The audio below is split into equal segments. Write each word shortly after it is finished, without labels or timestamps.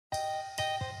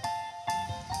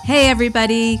Hey,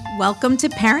 everybody. Welcome to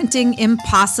Parenting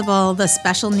Impossible, the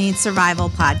Special Needs Survival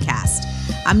Podcast.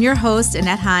 I'm your host,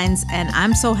 Annette Hines, and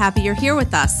I'm so happy you're here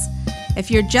with us. If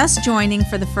you're just joining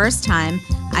for the first time,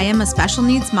 I am a special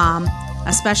needs mom,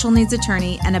 a special needs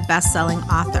attorney, and a best-selling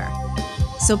author.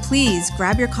 So please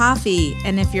grab your coffee,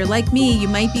 and if you're like me, you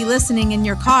might be listening in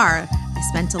your car. I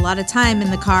spent a lot of time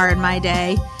in the car in my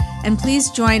day. And please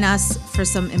join us for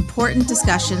some important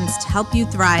discussions to help you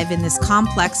thrive in this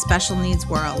complex special needs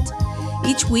world.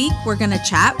 Each week, we're going to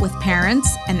chat with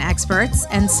parents and experts,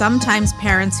 and sometimes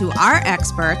parents who are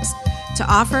experts, to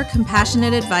offer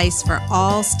compassionate advice for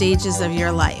all stages of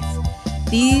your life.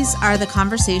 These are the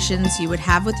conversations you would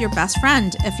have with your best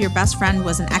friend if your best friend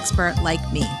was an expert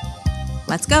like me.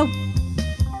 Let's go.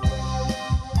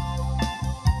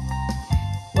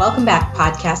 Welcome back,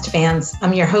 podcast fans.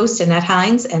 I'm your host, Annette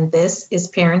Hines, and this is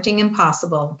Parenting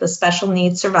Impossible, the Special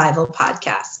Needs Survival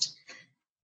Podcast.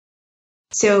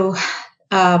 So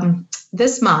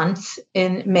this month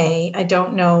in May, I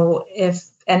don't know if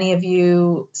any of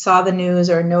you saw the news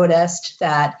or noticed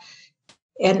that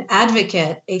an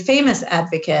advocate, a famous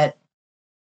advocate,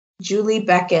 Julie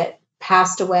Beckett,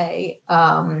 passed away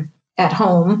at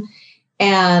home,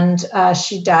 and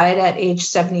she died at age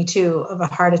 72 of a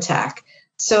heart attack.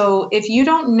 So if you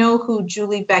don't know who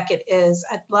Julie Beckett is,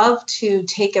 I'd love to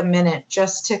take a minute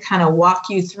just to kind of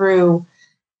walk you through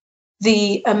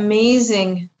the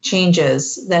amazing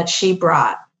changes that she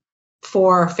brought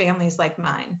for families like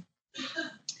mine.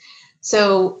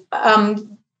 So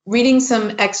reading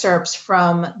some excerpts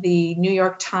from the New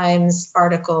York Times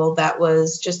article that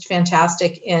was just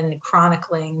fantastic in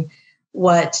chronicling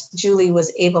what Julie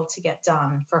was able to get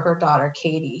done for her daughter,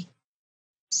 Katie.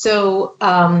 So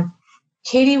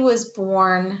Katie was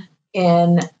born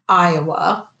in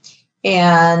Iowa,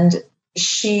 and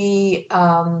she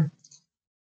was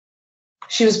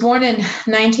born in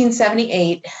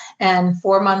 1978, and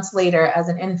 4 months later, as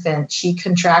an infant, she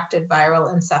contracted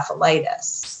viral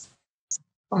encephalitis.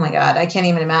 Oh my God, I can't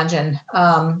even imagine.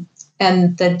 And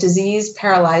the disease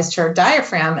paralyzed her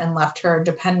diaphragm and left her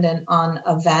dependent on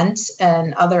a vent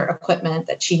and other equipment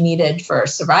that she needed for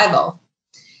survival.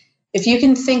 If you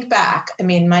can think back, I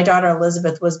mean, my daughter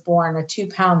Elizabeth was born a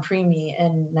 2-pound preemie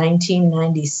in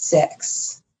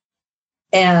 1996.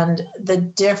 And the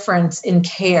difference in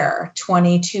care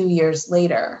 22 years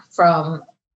later from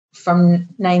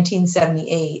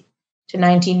 1978 to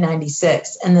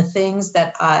 1996, and the things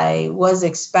that I was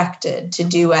expected to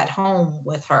do at home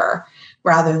with her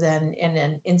rather than in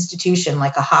an institution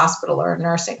like a hospital or a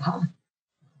nursing home.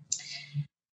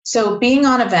 So being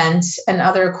on a vent and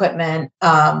other equipment,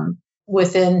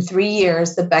 within 3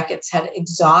 years, the Becketts had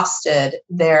exhausted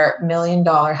their $1 million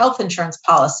health insurance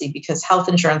policy, because health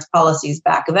insurance policies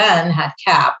back then had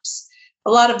caps.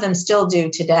 A lot of them still do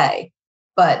today,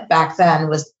 but back then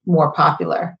was more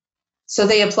popular. So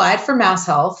they applied for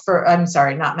for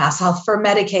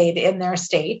Medicaid in their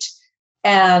state,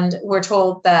 and were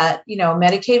told that,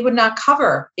 Medicaid would not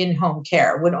cover in-home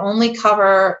care, would only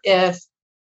cover if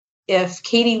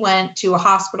Katie went to a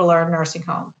hospital or a nursing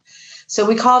home. So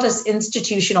we call this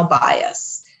institutional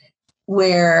bias,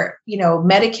 where,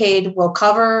 Medicaid will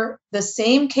cover the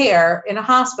same care in a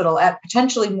hospital at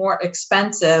potentially more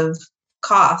expensive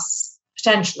costs,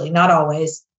 potentially, not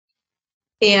always,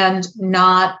 and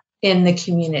not in the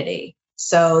community.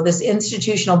 So this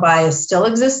institutional bias still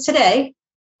exists today.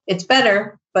 It's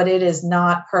better, but it is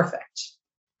not perfect.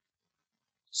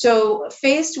 So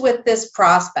faced with this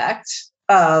prospect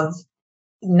of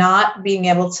not being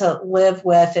able to live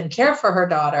with and care for her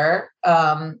daughter,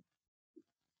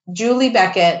 Julie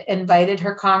Beckett invited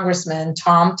her congressman,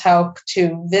 Tom Tauck,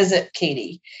 to visit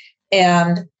Katie.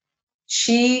 And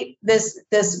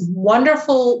this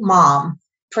wonderful mom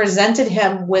presented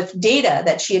him with data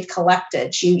that she had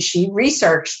collected. She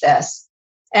researched this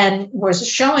and was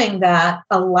showing that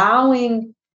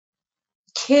allowing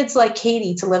kids like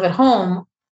Katie to live at home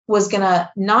was going to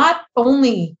not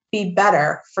only be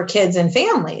better for kids and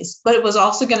families, but it was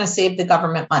also going to save the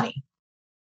government money.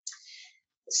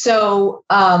 So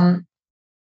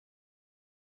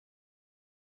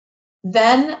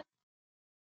then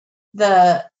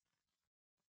the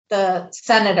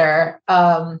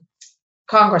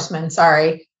congressman,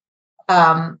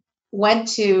 went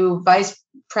to Vice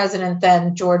President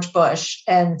then George Bush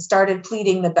and started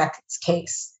pleading the Beckett's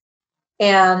case.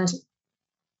 And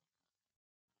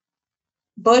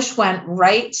Bush went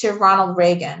right to Ronald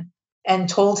Reagan and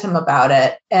told him about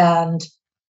it. And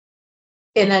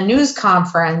in a news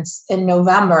conference in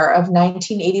November of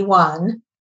 1981,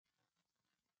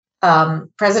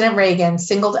 President Reagan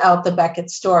singled out the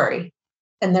Beckett story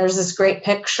And there's this great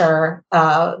picture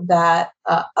that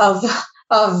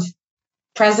of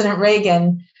President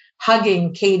Reagan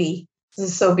hugging Katie.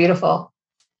 This is so beautiful.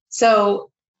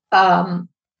 So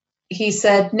he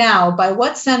said, now, by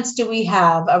what sense do we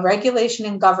have a regulation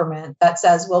in government that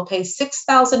says we'll pay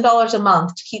 $6,000 a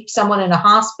month to keep someone in a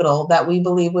hospital that we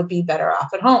believe would be better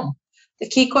off at home? The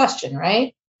key question,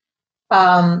 right?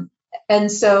 And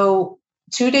so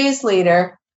 2 days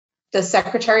later, the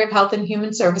Secretary of Health and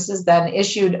Human Services then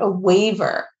issued a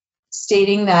waiver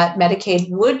stating that Medicaid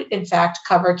would, in fact,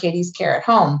 cover Katie's care at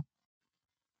home.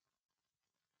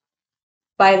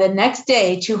 By the next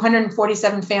day,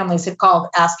 247 families had called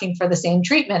asking for the same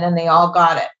treatment, and they all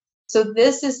got it. So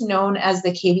this is known as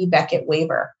the Katie Beckett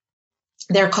waiver.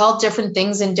 They're called different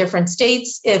things in different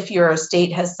states. If your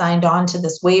state has signed on to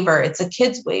this waiver, it's a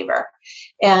KIDS waiver.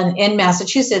 And in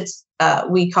Massachusetts,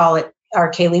 we call it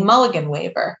our Kaylee Mulligan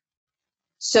waiver.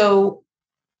 So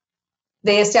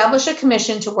they established a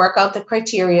commission to work out the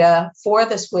criteria for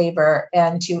this waiver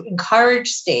and to encourage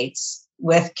states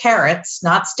with carrots,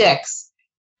 not sticks,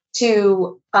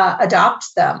 to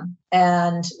adopt them.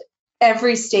 And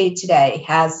every state today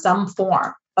has some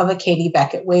form of a Katie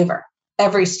Beckett waiver,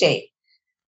 every state.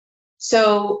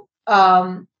 So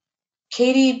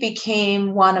Katie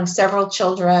became one of several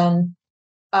children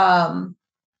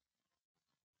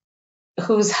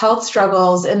whose health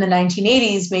struggles in the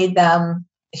 1980s made them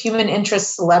human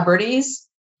interest celebrities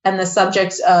and the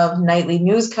subjects of nightly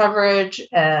news coverage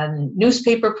and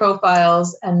newspaper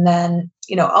profiles, and then,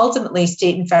 ultimately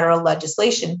state and federal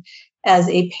legislation. As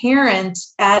a parent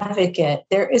advocate,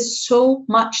 there is so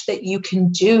much that you can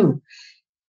do.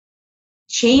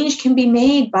 Change can be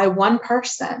made by one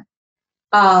person.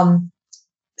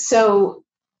 So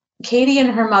Katie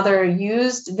and her mother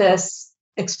used this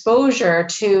exposure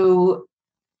to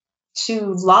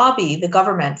lobby the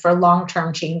government for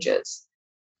long-term changes.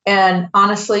 And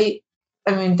honestly,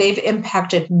 they've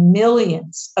impacted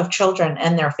millions of children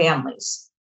and their families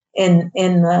in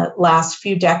the last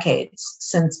few decades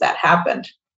since that happened.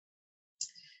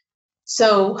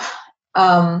 So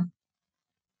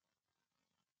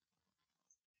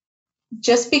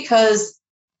just because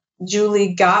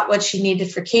Julie got what she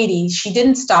needed for Katie, she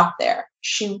didn't stop there.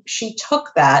 She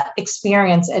took that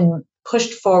experience and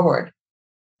pushed forward.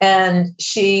 And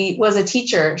she was a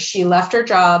teacher. She left her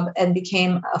job and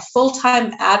became a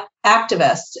full-time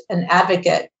activist and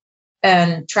advocate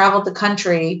and traveled the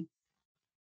country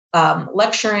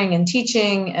lecturing and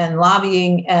teaching and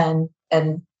lobbying and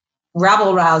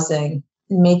rabble-rousing,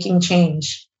 making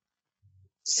change.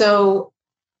 So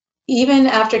even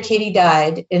after Katie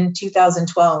died in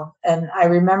 2012, and I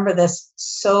remember this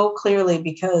so clearly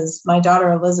because my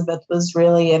daughter Elizabeth was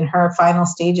really in her final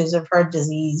stages of her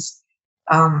disease.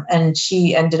 And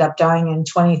she ended up dying in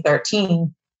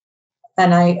 2013.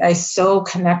 And I so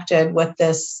connected with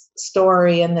this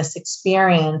story and this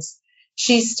experience.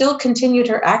 She still continued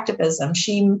her activism.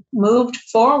 She moved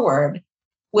forward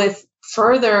with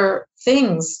further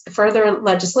things, further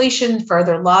legislation,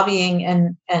 further lobbying,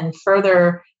 and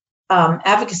further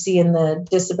advocacy in the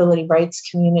disability rights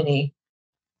community.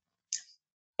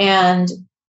 And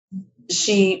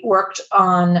she worked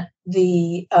on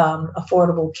the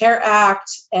Affordable Care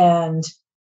Act and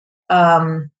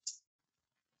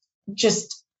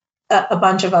just a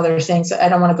bunch of other things. I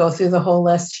don't want to go through the whole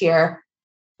list here,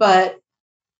 but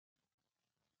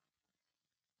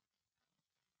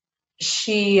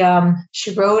she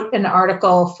wrote an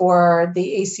article for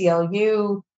the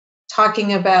ACLU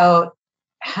talking about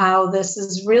how this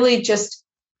is really just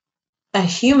a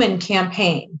human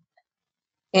campaign.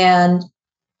 And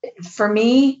for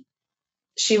me,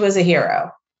 she was a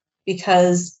hero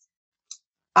because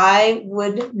I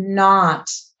would not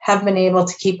have been able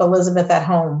to keep Elizabeth at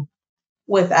home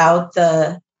without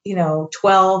the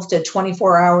 12 to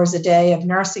 24 hours a day of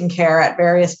nursing care at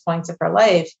various points of her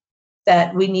life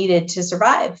that we needed to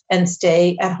survive and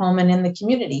stay at home and in the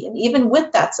community. And even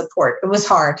with that support, it was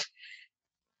hard.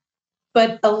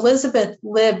 But Elizabeth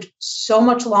lived so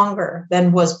much longer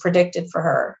than was predicted for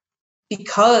her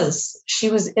because she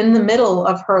was in the middle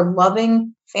of her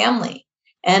loving family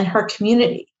and her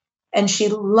community. And she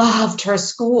loved her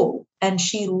school and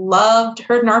she loved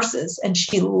her nurses and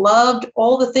she loved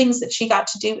all the things that she got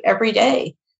to do every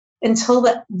day until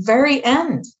the very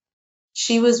end.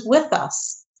 She was with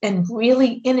us and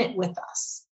really in it with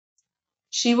us.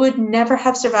 She would never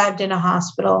have survived in a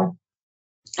hospital.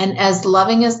 And as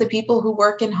loving as the people who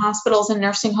work in hospitals and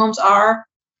nursing homes are,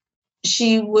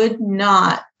 she would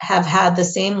not have had the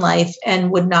same life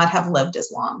and would not have lived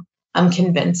as long. I'm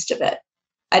convinced of it.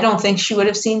 I don't think she would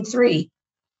have seen 3.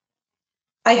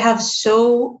 I have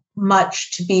so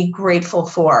much to be grateful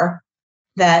for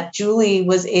that Julie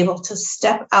was able to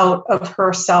step out of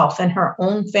herself and her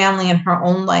own family and her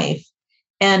own life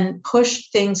and push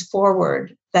things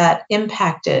forward that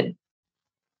impacted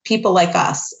people like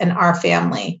us and our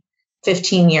family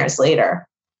 15 years later.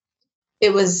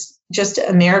 It was just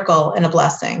a miracle and a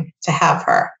blessing to have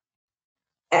her.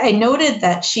 I noted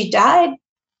that she died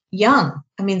young.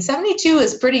 I mean, 72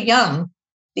 is pretty young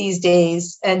these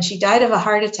days, and she died of a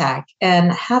heart attack.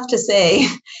 And I have to say,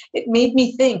 it made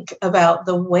me think about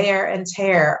the wear and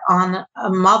tear on a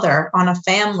mother, on a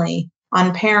family,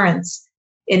 on parents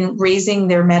in raising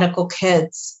their medical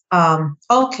kids,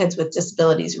 all kids with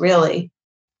disabilities, really.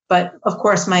 But of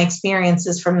course, my experience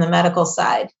is from the medical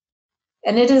side.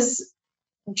 And it is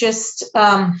just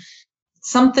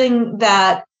something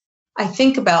that I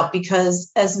think about, because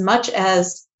as much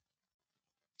as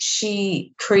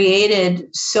she created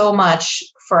so much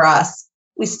for us,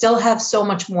 we still have so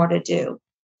much more to do.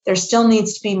 There still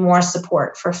needs to be more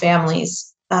support for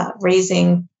families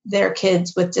raising their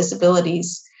kids with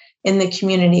disabilities in the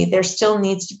community. There still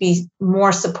needs to be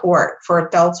more support for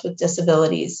adults with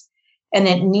disabilities. And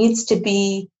it needs to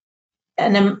be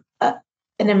an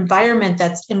environment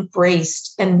that's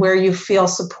embraced and where you feel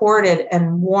supported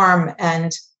and warm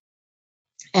and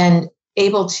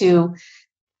able to,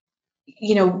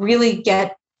 really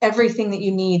get everything that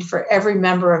you need for every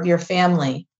member of your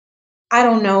family. I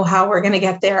don't know how we're going to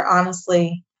get there,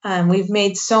 honestly. We've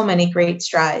made so many great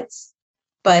strides,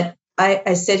 but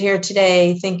I sit here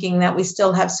today thinking that we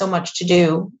still have so much to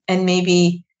do. And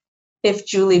maybe if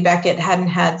Julie Beckett hadn't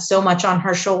had so much on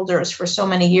her shoulders for so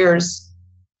many years,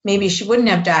 maybe she wouldn't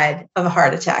have died of a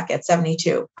heart attack at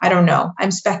 72. I don't know.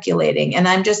 I'm speculating. And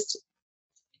I'm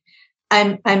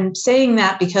saying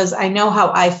that because I know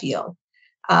how I feel.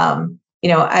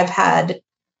 I've had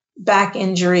back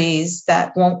injuries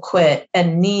that won't quit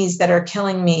and knees that are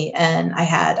killing me. And I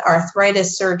had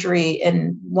arthritis surgery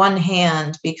in one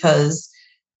hand because,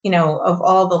 of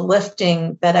all the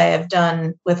lifting that I have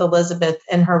done with Elizabeth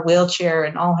in her wheelchair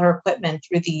and all her equipment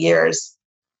through the years.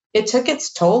 It took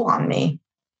its toll on me.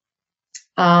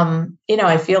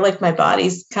 I feel like my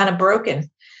body's kind of broken.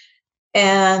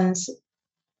 And,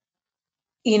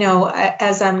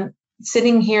 as I'm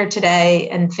sitting here today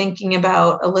and thinking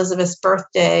about Elizabeth's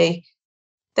birthday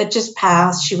that just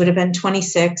passed, she would have been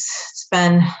 26. It's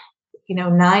been,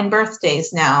 9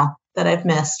 birthdays now that I've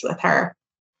missed with her.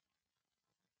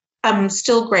 I'm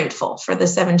still grateful for the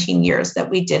 17 years that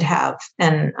we did have.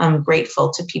 And I'm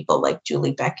grateful to people like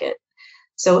Julie Beckett.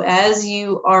 So as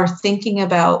you are thinking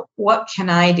about what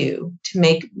can I do to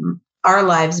make our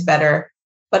lives better,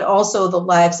 but also the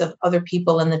lives of other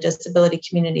people in the disability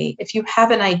community, if you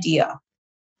have an idea,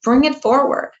 bring it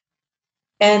forward.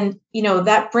 And,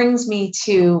 that brings me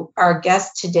to our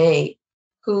guest today,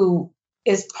 who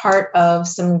is part of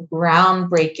some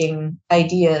groundbreaking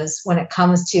ideas when it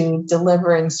comes to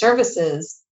delivering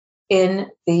services in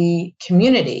the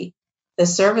community. The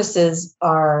services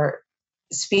are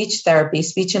speech therapy,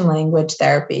 speech and language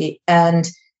therapy. And,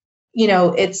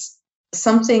 it's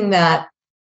something that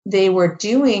they were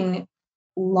doing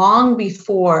long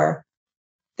before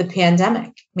the pandemic.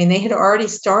 I mean, they had already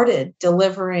started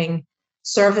delivering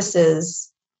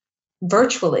services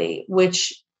virtually,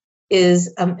 which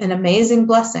is an amazing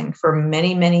blessing for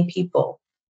many, many people.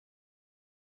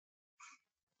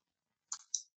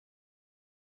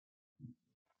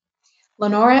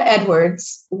 Lenora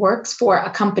Edwards works for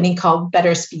a company called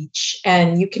Better Speech,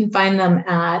 and you can find them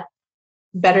at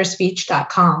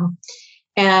betterspeech.com.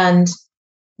 And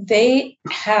they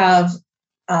have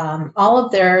all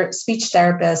of their speech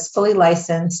therapists fully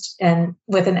licensed and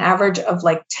with an average of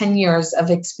like 10 years of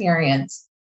experience.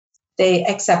 They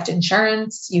accept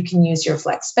insurance. You can use your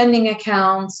flex spending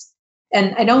accounts.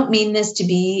 And I don't mean this to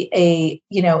be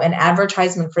an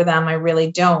advertisement for them. I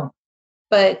really don't.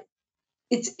 But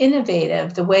it's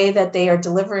innovative, the way that they are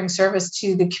delivering service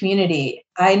to the community.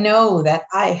 I know that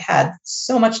I had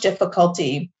so much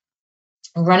difficulty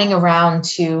running around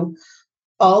to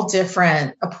all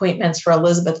different appointments for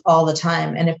Elizabeth all the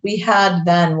time. And if we had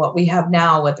then what we have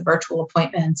now with the virtual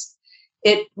appointments,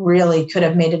 it really could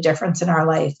have made a difference in our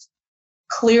life.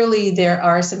 Clearly, there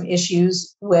are some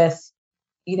issues with,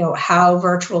 how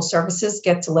virtual services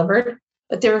get delivered,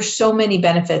 but there are so many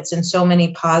benefits and so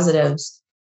many positives.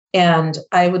 And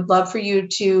I would love for you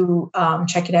to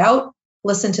check it out,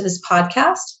 listen to this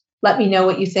podcast, let me know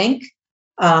what you think.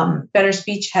 Better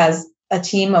Speech has a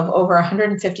team of over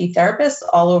 150 therapists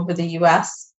all over the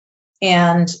US.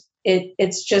 And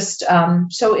it's just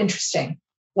so interesting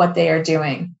what they are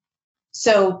doing.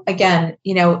 So again,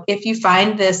 if you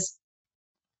find this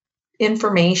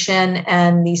information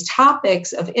and these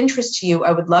topics of interest to you,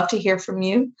 I would love to hear from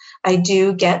you. I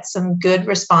do get some good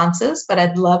responses, but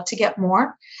I'd love to get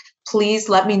more. Please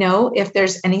let me know if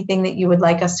there's anything that you would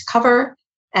like us to cover,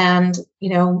 and,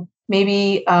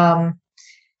 maybe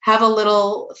have a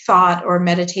little thought or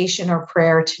meditation or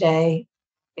prayer today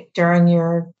during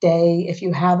your day, if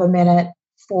you have a minute,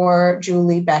 for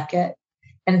Julie Beckett,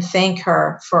 and thank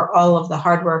her for all of the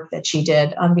hard work that she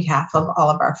did on behalf of all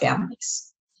of our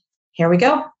families. Here we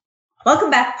go. Welcome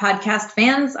back, podcast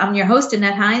fans. I'm your host,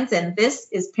 Annette Hines, and this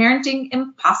is Parenting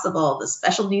Impossible, the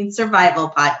Special Needs Survival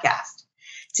Podcast.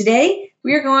 Today,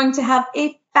 we are going to have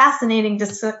a fascinating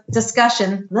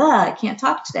discussion, I can't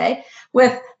talk today,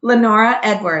 with Lenora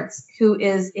Edwards, who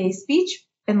is a speech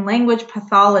and language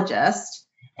pathologist.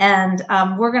 And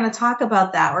we're going to talk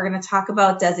about that. We're going to talk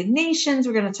about designations.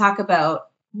 We're going to talk about,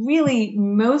 really,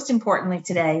 most importantly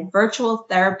today, virtual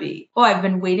therapy. Oh, I've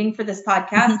been waiting for this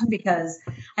podcast because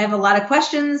I have a lot of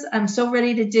questions. I'm so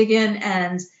ready to dig in,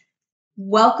 and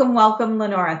welcome,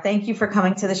 Lenora. Thank you for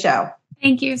coming to the show.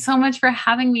 Thank you so much for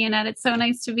having me, Annette. It's so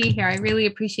nice to be here. I really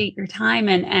appreciate your time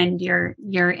and your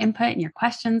input and your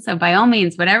questions. So by all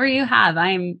means, whatever you have,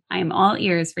 I am all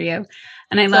ears for you.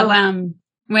 And I love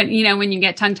when you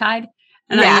get tongue tied,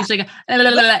 and I usually go,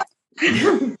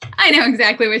 I know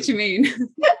exactly what you mean.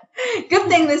 Good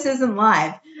thing this isn't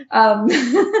live.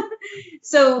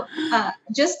 So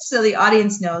just so the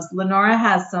audience knows, Lenora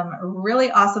has some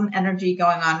really awesome energy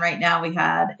going on right now. We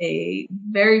had a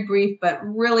very brief but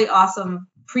really awesome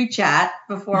pre-chat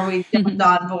before we jumped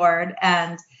on board.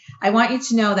 And I want you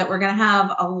to know that we're going to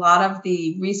have a lot of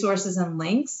the resources and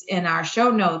links in our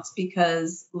show notes,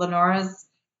 because Lenora's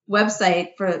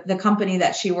website for the company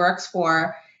that she works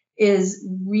for is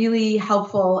really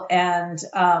helpful, and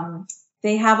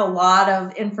they have a lot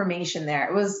of information there.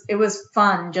 It was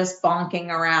fun just bonking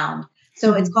around.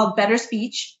 So it's called Better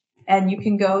Speech, and you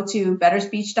can go to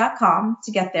betterspeech.com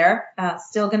to get there.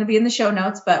 Still going to be in the show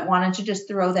notes, but wanted to just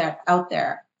throw that out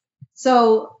there.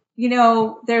 So,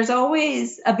 there's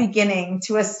always a beginning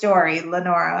to a story,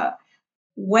 Lenora.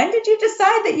 When did you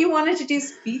decide that you wanted to do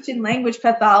speech and language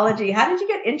pathology? How did you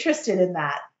get interested in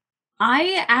that?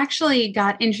 I actually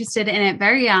got interested in it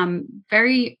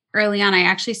very early on. I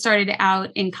actually started out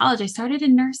in college. I started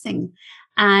in nursing,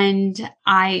 and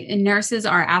nurses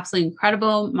are absolutely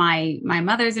incredible. My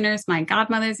mother's a nurse, my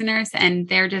godmother's a nurse, and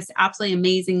they're just absolutely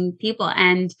amazing people.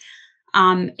 And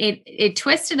it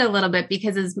twisted a little bit,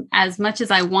 because as much as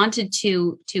I wanted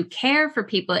to care for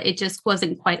people, it just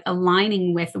wasn't quite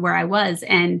aligning with where I was.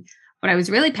 And what I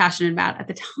was really passionate about at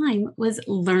the time was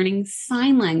learning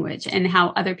sign language and how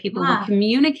other people were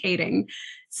communicating.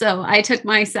 So I took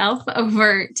myself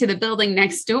over to the building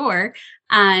next door,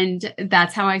 and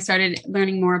that's how I started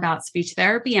learning more about speech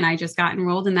therapy. And I just got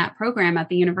enrolled in that program at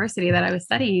the university that I was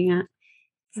studying at.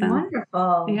 So,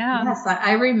 wonderful. Yeah. Yes,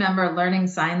 I remember learning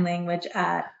sign language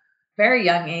at a very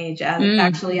young age,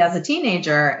 actually as a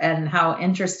teenager, and how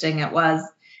interesting it was.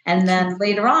 And then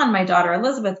later on, my daughter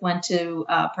Elizabeth went to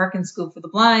Perkins School for the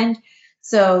Blind.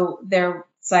 So their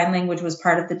sign language was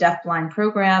part of the deaf-blind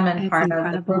program and part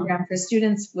of the program for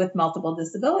students with multiple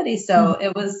disabilities. So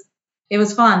it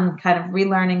was fun kind of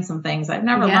relearning some things. I've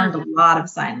never learned a lot of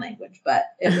sign language, but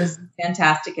it was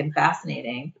fantastic and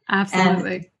fascinating.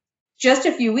 Absolutely. And just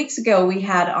a few weeks ago, we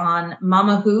had on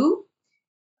Mama Who,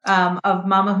 of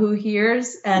Mama Who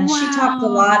Hears, and she talked a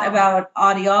lot about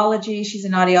audiology. She's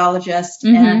an audiologist,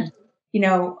 and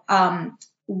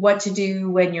what to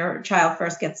do when your child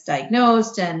first gets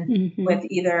diagnosed, and with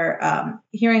either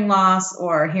hearing loss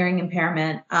or hearing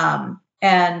impairment.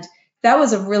 And that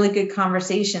was a really good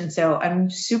conversation. So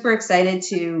I'm super excited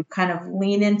to kind of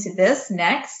lean into this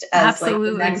next as like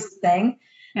the next thing.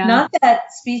 Yeah. Not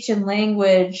that speech and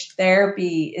language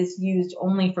therapy is used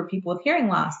only for people with hearing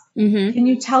loss. Can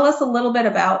you tell us a little bit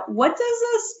about, what does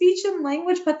a speech and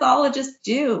language pathologist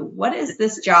do? What is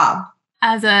this job?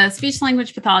 As a speech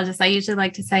language pathologist, I usually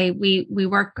like to say we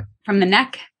work from the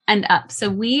neck and up. So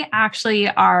we actually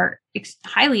are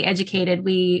highly educated.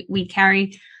 We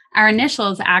carry our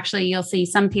initials. Actually, you'll see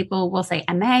some people will say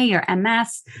MA or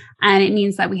MS, and it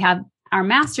means that we have our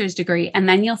master's degree. And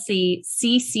then you'll see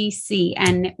CCC.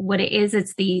 And what it is,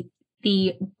 it's the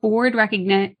board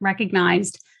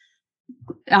recognized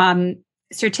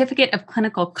certificate of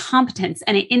clinical competence.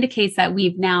 And it indicates that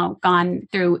we've now gone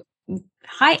through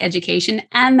high education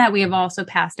and that we have also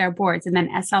passed our boards. And then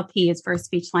SLP is for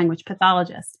speech language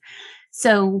pathologist.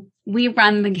 So we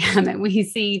run the gamut. We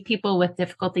see people with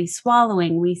difficulty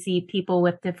swallowing. We see people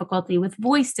with difficulty with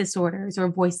voice disorders or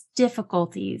voice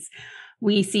difficulties.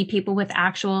 We see people with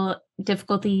actual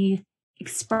difficulty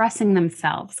expressing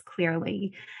themselves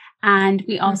clearly. And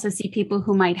we also see people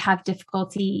who might have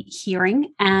difficulty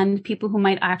hearing and people who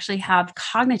might actually have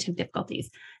cognitive difficulties.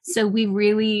 So we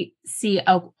really see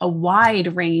a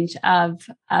wide range of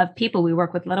people. We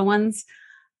work with little ones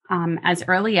as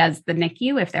early as the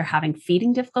NICU if they're having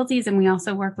feeding difficulties. And we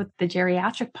also work with the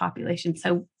geriatric population.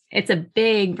 So it's a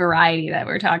big variety that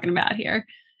we're talking about here.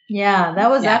 Yeah, that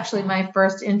was actually my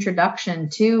first introduction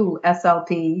to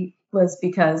SLP, was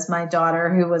because my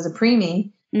daughter, who was a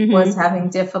preemie, was having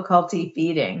difficulty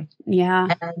feeding.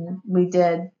 Yeah. And we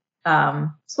did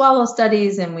swallow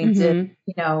studies, and we did,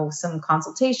 some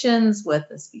consultations with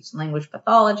a speech and language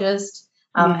pathologist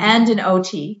and an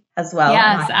OT as well.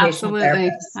 Yes,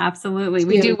 absolutely. Absolutely.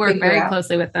 We do work very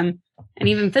closely with them, and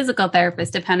even physical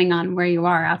therapists, depending on where you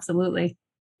are. Absolutely.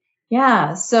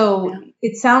 Yeah. So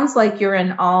it sounds like you're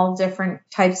in all different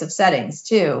types of settings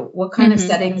too. What kind of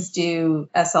settings do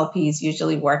SLPs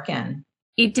usually work in?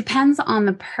 It depends on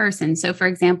the person. So for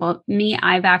example, me,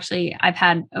 I've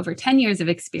had over 10 years of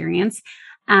experience,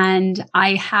 and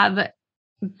I have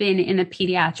been in a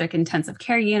pediatric intensive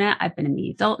care unit. I've been in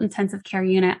the adult intensive care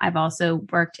unit. I've also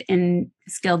worked in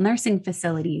skilled nursing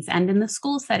facilities and in the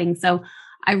school setting. So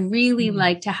I really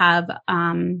like to have,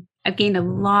 I've gained a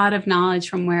lot of knowledge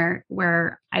from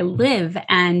where I live,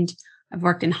 and I've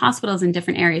worked in hospitals in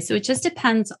different areas. So it just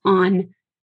depends on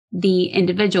the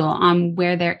individual, on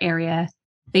where their area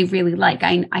they really like.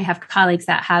 I have colleagues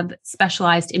that have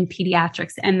specialized in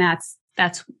pediatrics, and that's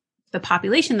the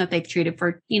population that they've treated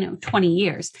for 20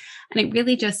 years, and it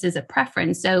really just is a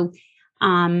preference. So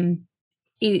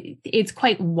it's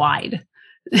quite wide,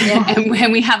 and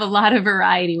we have a lot of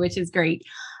variety, which is great.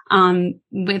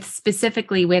 With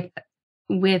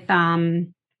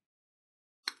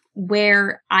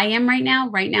where I am right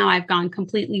now I've gone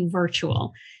completely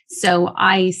virtual. So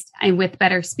I with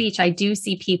Better Speech, I do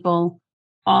see people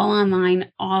all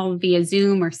online, all via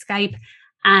Zoom or Skype,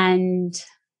 and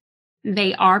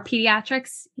they are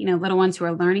pediatrics, little ones who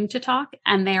are learning to talk,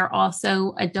 and they are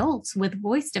also adults with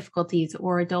voice difficulties,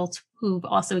 or adults who've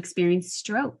also experienced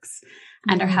strokes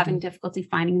and are having difficulty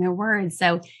finding their words.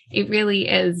 So it really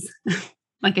is,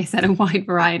 like I said, a wide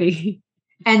variety.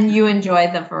 And you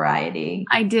enjoy the variety.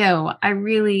 I do.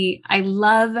 I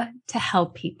love to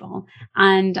help people.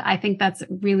 And I think that's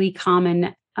really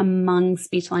common among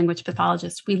speech language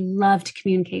pathologists. We love to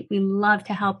communicate. We love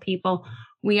to help people.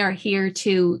 We are here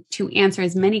to answer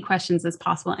as many questions as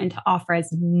possible and to offer as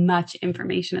much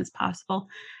information as possible.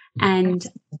 And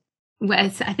I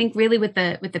think really with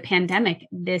the pandemic,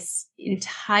 this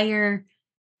entire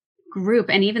group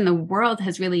and even the world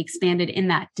has really expanded in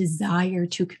that desire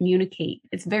to communicate.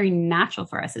 It's very natural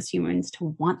for us as humans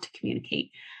to want to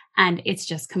communicate. And it's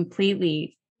just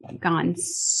completely gone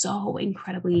so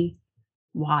incredibly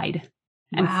wide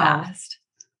and fast.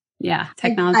 Yeah,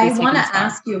 technology. I want to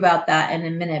ask you about that in a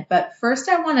minute, but first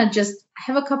I want to I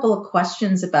have a couple of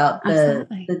questions about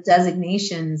the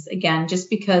designations again, just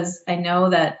because I know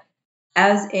that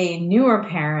as a newer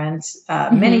parent,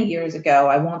 many years ago,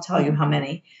 I won't tell you how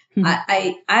many,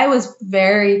 I was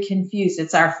very confused.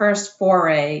 It's our first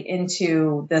foray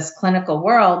into this clinical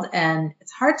world, and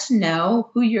it's hard to know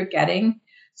who you're getting.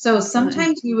 So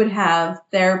sometimes you would have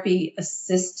therapy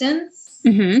assistants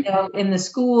in the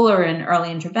school or in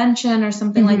early intervention or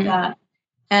something like that.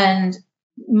 And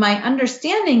my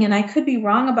understanding, and I could be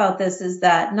wrong about this, is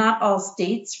that not all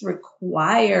states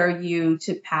require you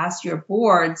to pass your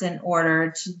boards in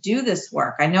order to do this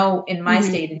work. I know in my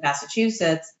state, in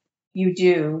Massachusetts, you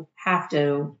do have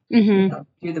to do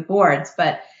the boards,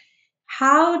 but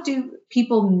how do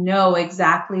people know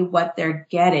exactly what they're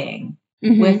getting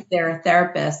with their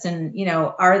therapist? And,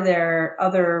 are there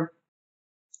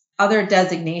other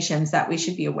designations that we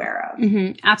should be aware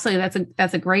of? Absolutely.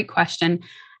 That's a great question.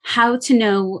 How to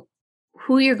know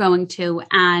who you're going to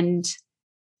and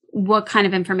what kind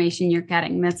of information you're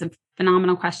getting. That's a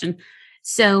phenomenal question.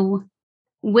 So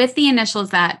with the initials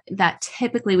that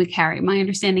typically we carry, my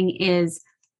understanding is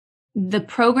the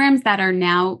programs that are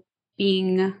now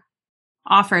being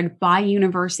offered by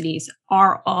universities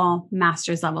are all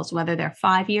master's levels, whether they're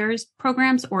 5 years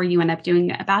programs or you end up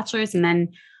doing a bachelor's and then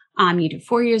you do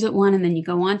 4 years at one and then you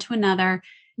go on to another.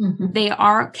 They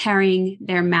are carrying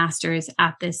their masters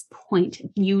at this point.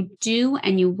 You do,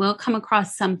 and you will come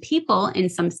across some people in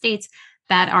some states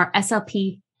that are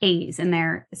SLPAs, and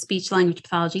they're speech language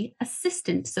pathology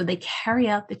assistants. So they carry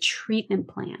out the treatment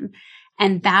plan,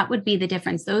 and that would be the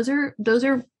difference. Those are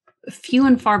few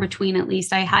and far between. At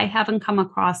least I haven't come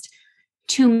across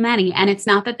too many, and it's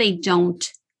not that they don't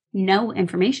know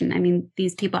information. I mean,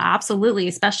 these people absolutely,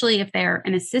 especially if they're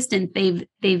an assistant,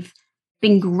 they've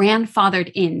been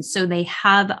grandfathered in. So they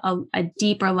have a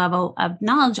deeper level of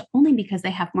knowledge only because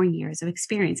they have more years of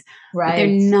experience. Right. But they're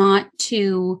not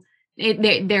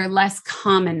they're less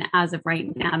common as of right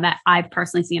now that I've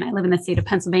personally seen. I live in the state of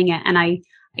Pennsylvania, and I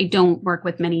don't work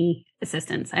with many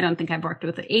assistants. I don't think I've worked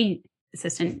with an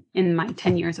assistant in my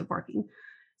 10 years of working.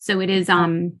 So it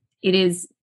is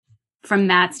from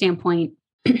that standpoint,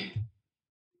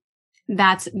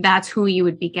 that's who you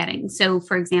would be getting. So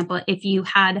for example, if you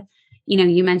had,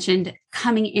 you mentioned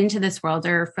coming into this world,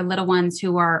 or for little ones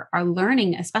who are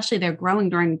learning, especially they're growing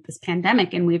during this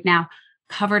pandemic, and we've now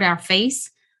covered our face,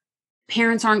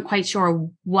 parents aren't quite sure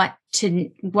what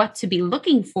to be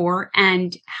looking for,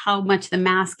 and how much the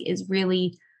mask is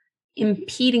really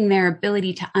impeding their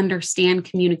ability to understand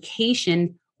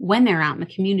communication when they're out in the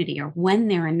community, or when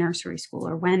they're in nursery school,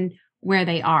 or where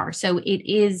they are. So it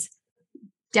is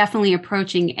definitely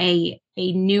approaching a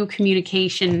new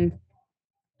communication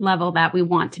level that we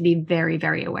want to be very,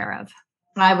 very aware of.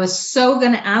 I was so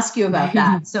going to ask you about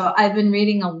that. So I've been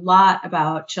reading a lot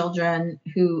about children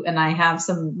and I have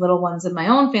some little ones in my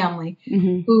own family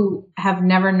who have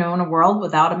never known a world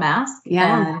without a mask.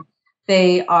 Yeah. And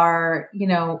they are,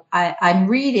 I'm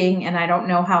reading, and I don't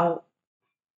know how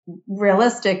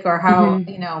realistic or how,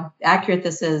 accurate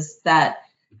this is, that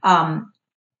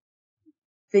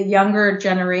the younger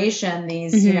generation,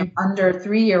 these under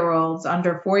 3-year-olds,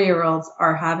 under 4-year-olds,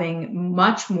 are having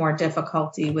much more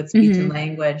difficulty with speech and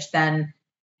language than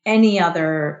any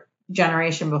other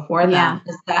generation before them.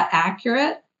 Is that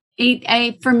accurate?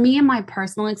 For me, in my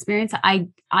personal experience,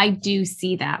 I do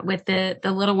see that with the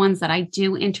little ones that I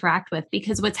do interact with,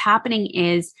 because what's happening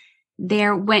is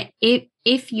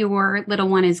if your little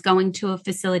one is going to a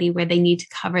facility where they need to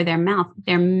cover their mouth,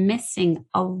 they're missing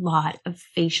a lot of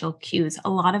facial cues, a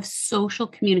lot of social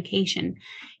communication.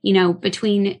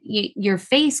 Between your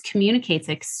face communicates,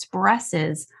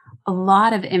 expresses a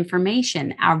lot of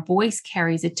information. Our voice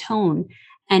carries a tone.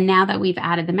 And now that we've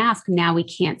added the mask, now we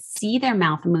can't see their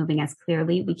mouth moving as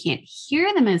clearly. We can't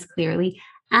hear them as clearly.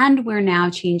 And we're now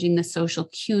changing the social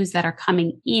cues that are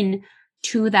coming in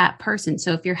to that person.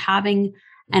 So if you're having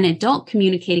an adult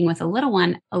communicating with a little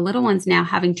one's now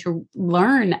having to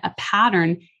learn a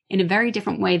pattern in a very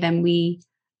different way than we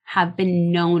have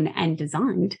been known and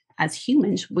designed as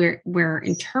humans. We're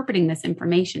interpreting this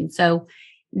information. So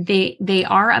they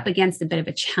are up against a bit of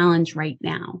a challenge right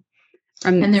now.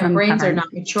 And their brains are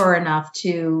not mature enough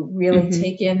to really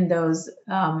take in those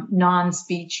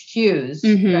non-speech cues,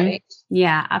 right?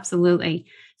 Yeah, absolutely.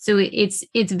 So it's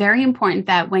very important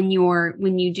that when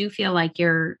you do feel like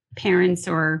your parents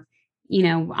or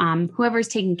whoever's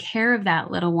taking care of that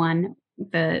little one,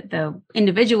 the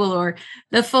individual or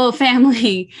the full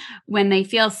family, when they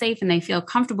feel safe and they feel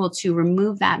comfortable to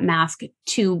remove that mask,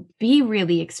 to be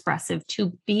really expressive,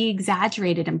 to be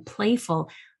exaggerated and playful.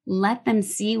 Let them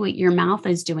see what your mouth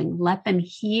is doing. Let them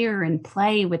hear and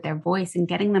play with their voice, and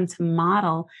getting them to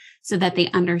model so that they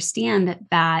understand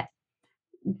that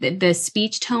the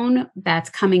speech tone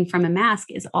that's coming from a mask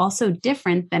is also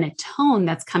different than a tone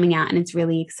that's coming out and it's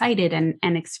really excited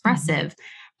and expressive.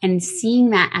 And seeing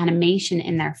that animation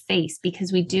in their face,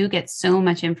 because we do get so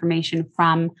much information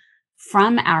from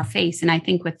our face. And I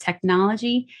think with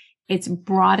technology, it's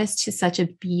brought us to such a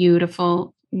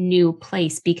beautiful new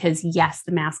place, because yes,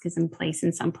 the mask is in place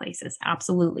in some places.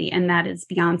 Absolutely. And that is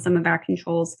beyond some of our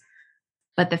controls.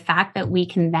 But the fact that we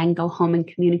can then go home and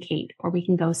communicate, or we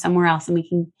can go somewhere else and we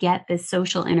can get this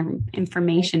social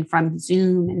information from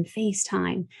Zoom and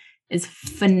FaceTime is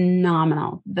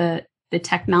phenomenal. The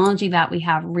technology that we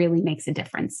have really makes a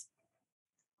difference.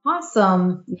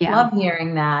 Awesome. Yeah. Love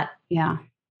hearing that. Yeah,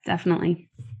 definitely.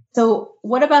 So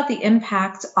what about the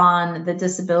impact on the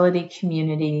disability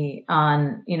community,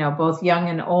 on, both young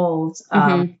and old,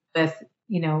 with,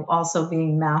 also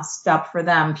being masked up for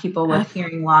them, people with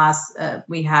hearing loss?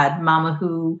 We had Mama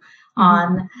Who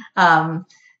on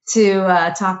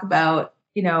to talk about,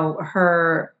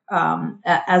 her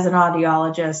as an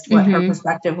audiologist, what her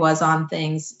perspective was on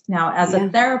things. Now, as a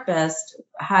therapist,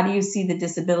 how do you see the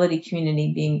disability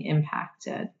community being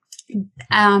impacted?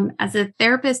 As a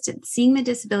therapist, seeing the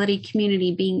disability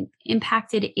community being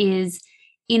impacted is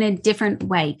in a different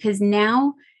way, because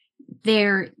now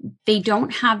they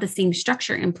don't have the same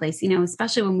structure in place,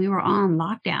 especially when we were all on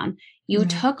lockdown. You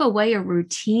took away a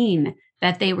routine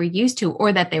that they were used to,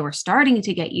 or that they were starting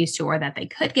to get used to, or that they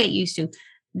could get used to.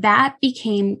 That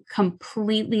became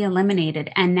completely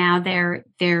eliminated. And now they're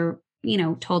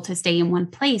told to stay in one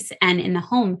place and in the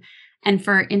home. And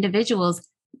for individuals,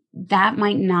 that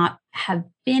might not have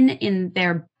been in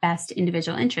their best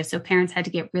individual interest. So parents had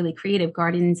to get really creative.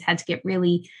 Guardians had to get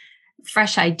really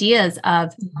fresh ideas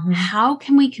of how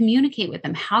can we communicate with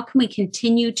them? How can we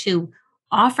continue to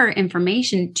offer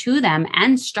information to them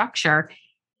and structure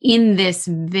in this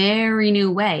very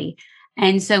new way?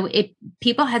 And so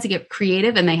people had to get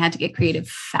creative, and they had to get creative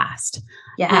fast.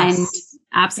 Yes. And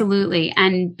absolutely.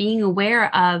 And being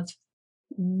aware of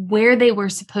where they were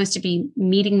supposed to be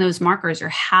meeting those markers or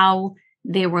how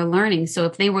they were learning. So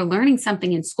if they were learning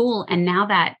something in school and now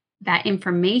that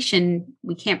information,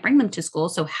 we can't bring them to school.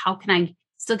 So how can I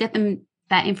still get them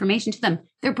that information to them?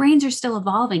 Their brains are still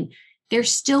evolving. They're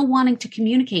still wanting to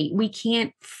communicate. We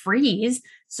can't freeze.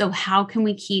 So how can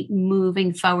we keep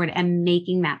moving forward and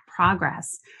making that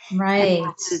progress? Right.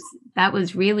 That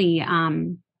was really,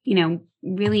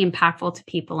 really impactful to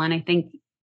people. And I think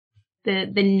the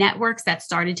networks that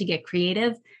started to get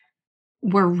creative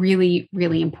were really,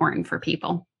 really important for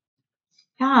people.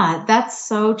 Yeah, that's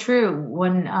so true.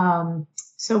 When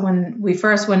we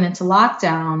first went into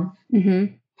lockdown,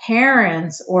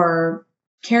 parents or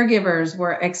caregivers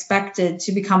were expected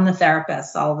to become the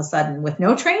therapists all of a sudden with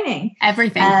no training.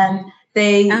 Everything. And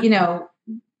they,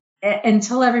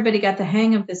 until everybody got the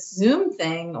hang of this Zoom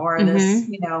thing or this,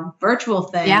 virtual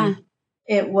thing,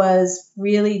 it was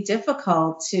really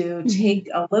difficult to take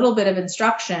a little bit of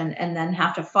instruction and then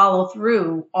have to follow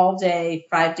through all day,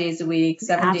 5 days a week,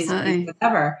 7 days a week,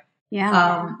 whatever.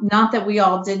 Yeah. Not that we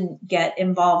all didn't get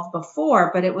involved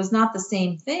before, but it was not the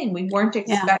same thing. We weren't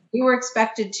we were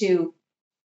expected to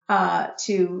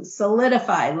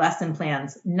solidify lesson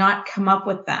plans, not come up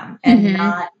with them, and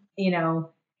not,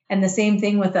 and the same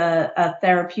thing with a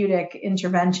therapeutic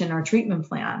intervention or treatment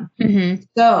plan.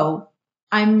 So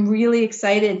I'm really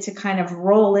excited to kind of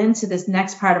roll into this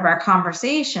next part of our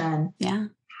conversation. Yeah.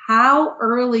 How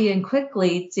early and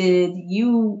quickly did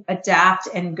you adapt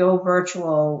and go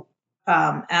virtual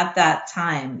at that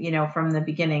time, from the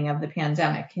beginning of the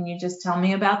pandemic? Can you just tell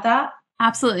me about that?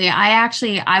 Absolutely.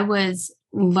 I was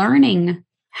learning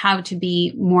how to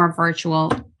be more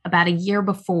virtual about a year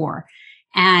before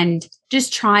and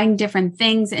just trying different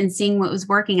things and seeing what was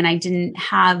working. And I didn't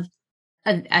have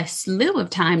a slew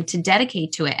of time to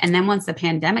dedicate to it. And then once the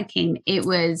pandemic came, it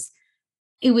was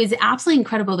absolutely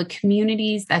incredible. The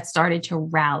communities that started to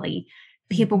rally,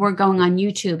 people were going on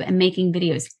YouTube and making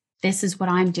videos. This is what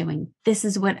I'm doing. This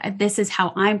is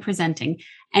how I'm presenting.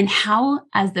 And how,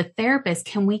 as the therapist,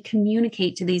 can we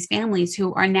communicate to these families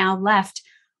who are now left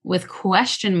with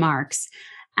question marks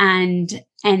and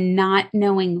not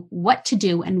knowing what to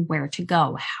do and where to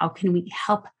go? How can we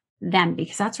help them?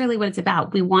 Because that's really what it's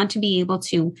about. We want to be able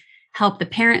to help the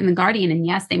parent and the guardian. And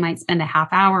yes, they might spend a half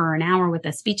hour or an hour with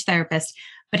a speech therapist,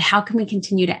 but how can we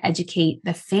continue to educate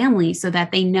the family so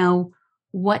that they know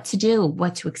what to do,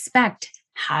 what to expect,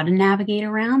 how to navigate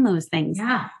around those things?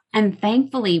 Yeah. And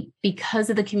thankfully, because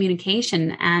of the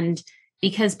communication and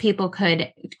because people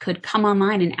could come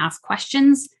online and ask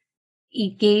questions,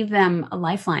 it gave them a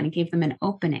lifeline. It gave them an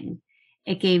opening.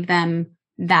 It gave them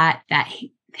that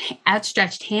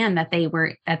outstretched hand that they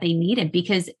needed,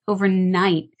 because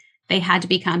overnight they had to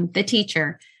become the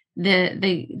teacher,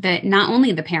 the not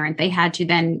only the parent, they had to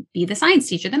then be the science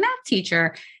teacher, the math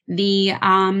teacher, the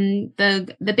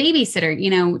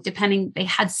babysitter, depending. They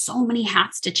had so many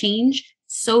hats to change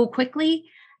so quickly.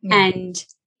 And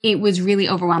it was really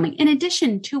overwhelming, in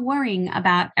addition to worrying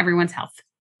about everyone's health.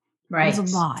 Right. It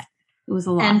was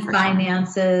a lot. And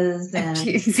finances and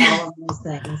all of those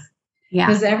things. Yeah.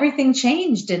 Because everything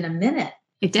changed in a minute.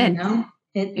 It did.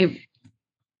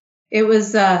 It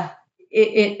was,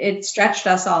 it stretched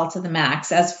us all to the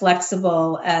max. As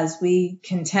flexible as we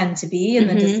can tend to be in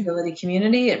the disability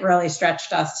community, it really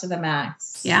stretched us to the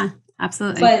max. Yeah,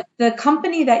 absolutely. But the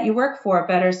company that you work for,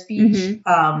 Better Speech,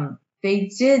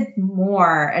 they did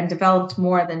more and developed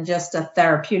more than just a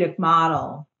therapeutic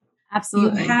model.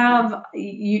 Absolutely.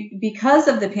 Because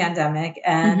of the pandemic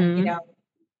and,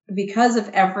 because of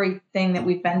everything that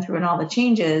we've been through and all the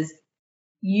changes,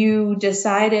 you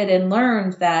decided and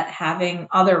learned that having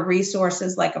other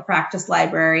resources like a practice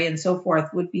library and so forth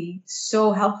would be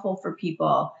so helpful for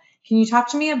people. Can you talk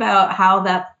to me about how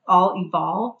that all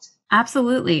evolved?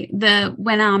 Absolutely.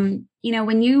 When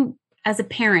you, as a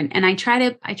parent, and I try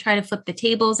to flip the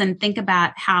tables and think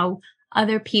about how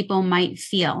other people might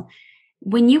feel.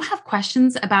 When you have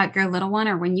questions about your little one,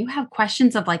 or when you have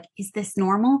questions of like, is this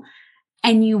normal?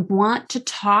 And you want to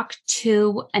talk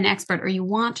to an expert, or you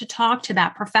want to talk to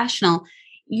that professional,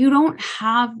 you don't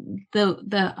have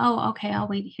oh, okay, I'll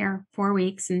wait here 4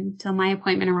 weeks until my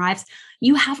appointment arrives.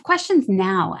 You have questions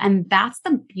now. And that's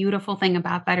the beautiful thing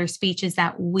about Better Speech, is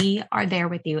that we are there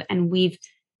with you, and we've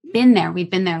been there. We've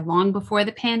been there long before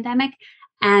the pandemic.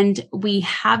 And we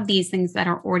have these things that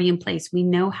are already in place. We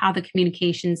know how the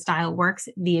communication style works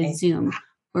via Zoom.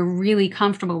 We're really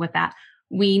comfortable with that.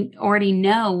 We already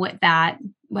know one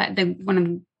of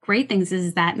the great things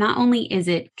is that not only is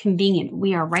it convenient,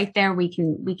 we are right there. We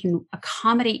can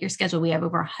accommodate your schedule. We have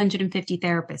over 150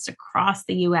 therapists across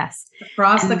the US.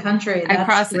 Across the country.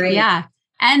 That's great. Yeah.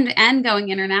 And going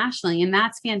internationally. And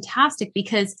that's fantastic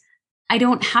because I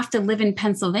don't have to live in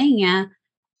Pennsylvania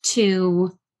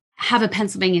to have a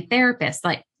Pennsylvania therapist.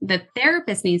 Like the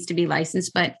therapist needs to be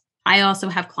licensed, but I also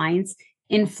have clients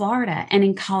in Florida and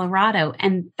in Colorado.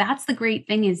 And that's the great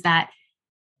thing is that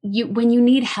when you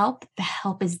need help, the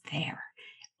help is there.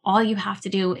 All you have to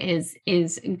do is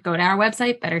go to our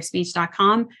website,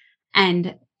 betterspeech.com,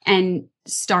 and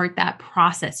start that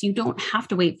process. You don't have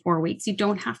to wait 4 weeks. You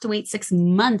don't have to wait 6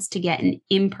 months to get an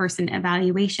in-person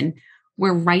evaluation.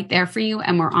 We're right there for you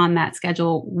and we're on that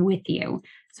schedule with you.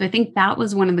 So I think that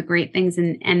was one of the great things.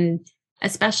 And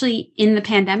especially in the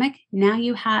pandemic, now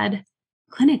you had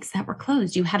clinics that were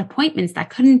closed. You had appointments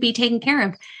that couldn't be taken care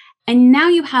of. And now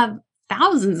you have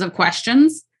thousands of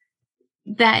questions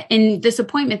that in this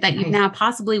appointment that you've now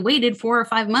possibly waited 4 or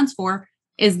 5 months for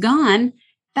is gone.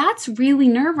 That's really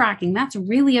nerve-wracking. That's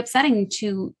really upsetting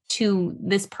to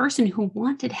this person who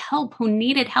wanted help, who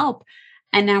needed help.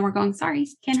 And now we're going, sorry,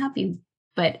 can't help you.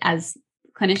 But as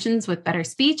clinicians with Better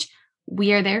Speech,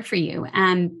 we are there for you.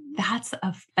 And that's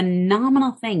a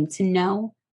phenomenal thing to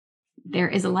know there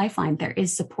is a lifeline, there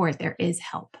is support, there is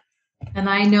help. And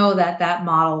I know that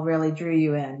model really drew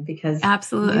you in because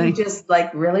absolutely you just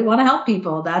like really want to help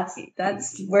people. That's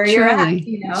where you're at,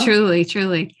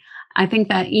 Truly. I think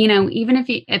that, even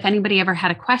if anybody ever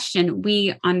had a question,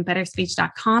 we on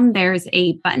betterspeech.com, there's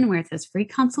a button where it says free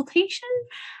consultation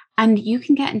and you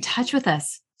can get in touch with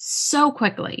us so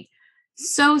quickly.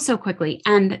 So quickly.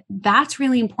 And that's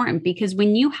really important because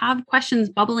when you have questions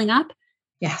bubbling up,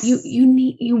 yes,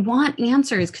 you want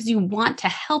answers because you want to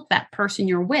help that person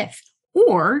you're with.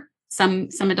 Or some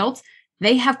adults,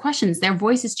 they have questions, their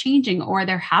voice is changing or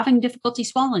they're having difficulty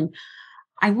swallowing.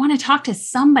 I want to talk to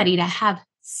somebody to have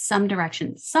some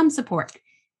direction, some support.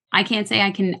 I can't say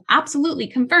I can absolutely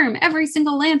confirm every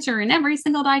single answer and every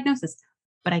single diagnosis,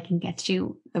 but I can get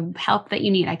you the help that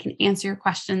you need. I can answer your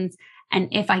questions. And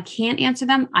if I can't answer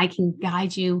them, I can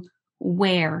guide you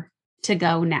where to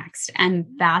go next. And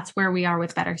that's where we are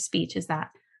with Better Speech is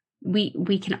that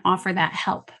we can offer that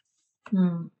help.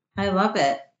 I love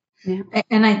it. Yeah.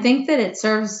 And I think that it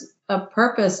serves a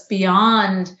purpose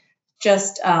beyond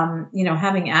just,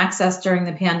 having access during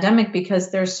the pandemic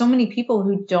because there's so many people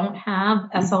who don't have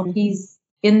SLPs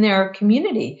in their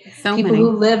community. People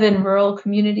who live in rural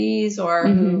communities or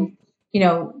who,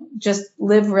 just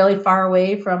live really far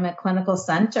away from a clinical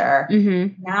center.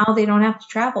 Now they don't have to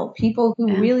travel. People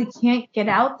who really can't get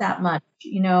out that much,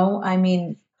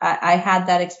 I had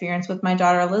that experience with my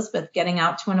daughter, Elizabeth. Getting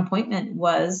out to an appointment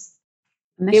was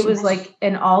like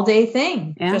an all day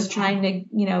thing, just trying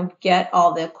to, get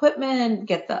all the equipment,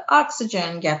 get the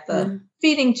oxygen, get the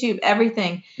feeding tube,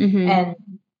 everything, and,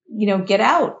 get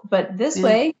out. But this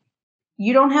way,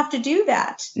 you don't have to do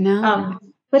that. No.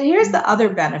 But here's the other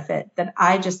benefit that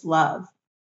I just love.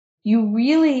 You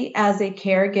really, as a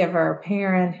caregiver,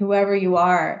 parent, whoever you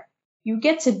are, you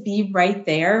get to be right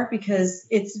there because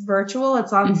it's virtual,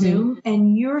 it's on Zoom,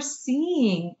 and you're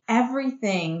seeing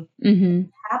everything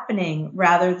happening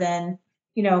rather than,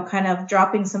 kind of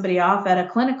dropping somebody off at a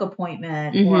clinic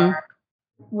appointment or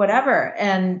whatever.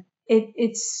 And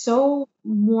it's so much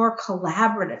more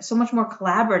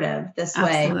collaborative this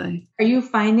way. Are you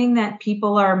finding that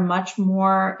people are much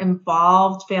more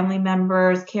involved, family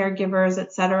members, caregivers,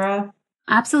 et cetera?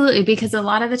 Absolutely. Because a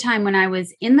lot of the time when I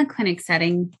was in the clinic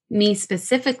setting, me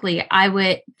specifically,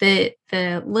 the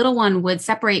little one would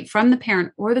separate from the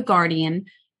parent or the guardian,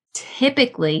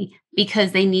 typically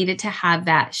because they needed to have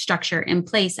that structure in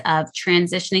place of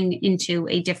transitioning into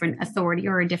a different authority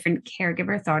or a different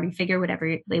caregiver, authority figure,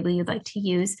 whatever label you'd like to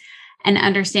use, and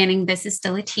understanding this is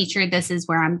still a teacher. This is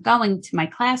where I'm going to my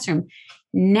classroom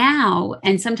now.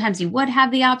 And sometimes you would have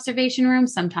the observation room.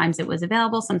 Sometimes it was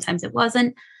available. Sometimes it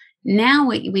wasn't. Now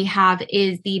what we have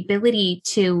is the ability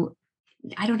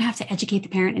I don't have to educate the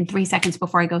parent in 3 seconds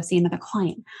before I go see another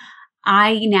client.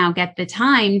 I now get the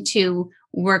time to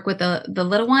work with the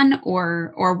little one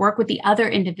or work with the other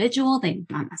individual. They're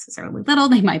not necessarily little,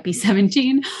 they might be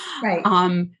 17. Right.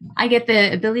 I get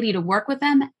the ability to work with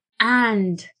them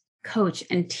and coach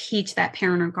and teach that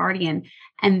parent or guardian.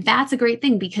 And that's a great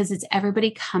thing because it's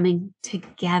everybody coming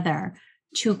together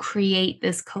to create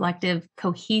this collective,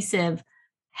 cohesive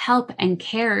help and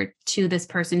care to this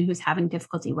person who's having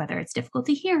difficulty, whether it's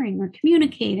difficulty hearing or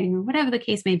communicating or whatever the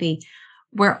case may be.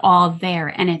 we're all there,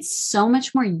 and it's so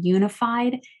much more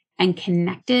unified and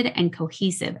connected and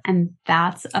cohesive. And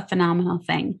that's a phenomenal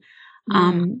thing.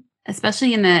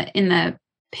 Especially in the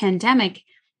pandemic,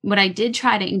 what I did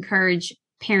try to encourage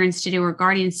parents to do or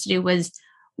guardians to do was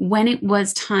when it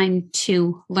was time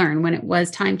to learn, when it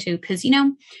was time to, because,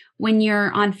 when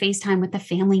you're on FaceTime with a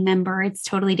family member, it's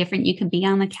totally different. You can be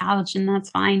on the couch and that's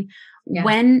fine. Yeah.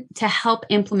 When to help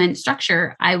implement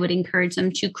structure, I would encourage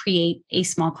them to create a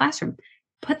small classroom,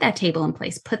 put that table in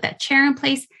place, put that chair in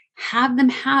place, have them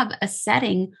have a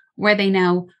setting where they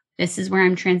know this is where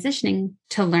I'm transitioning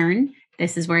to learn.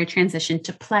 This is where I transition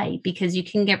to play, because you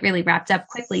can get really wrapped up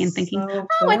quickly and thinking,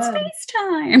 it's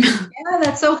FaceTime. Yeah,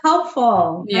 that's so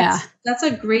helpful. That's a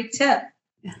great tip.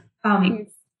 Yeah.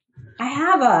 I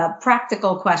have a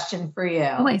practical question for you.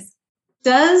 Always.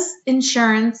 Does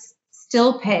insurance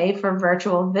still pay for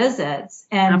virtual visits?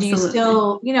 And Absolutely. do you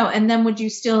still, and then would you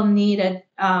still need a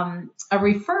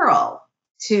referral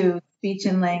to speech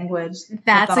and language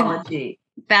pathology?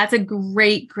 That's a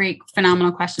great,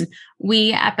 phenomenal question.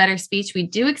 We at Better Speech, we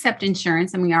do accept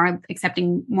insurance, and we are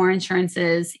accepting more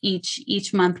insurances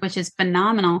each month, which is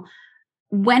phenomenal.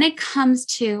 When it comes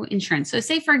to insurance, so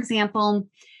say, for example,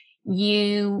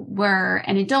 you were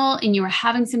an adult and you were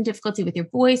having some difficulty with your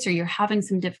voice, or you're having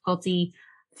some difficulty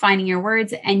finding your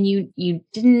words, and you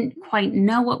didn't quite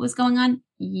know what was going on,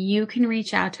 you can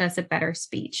reach out to us at Better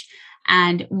Speech.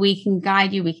 And we can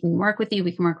guide you. We can work with you.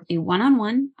 We can work with you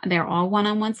one-on-one. They're all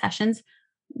one-on-one sessions.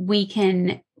 We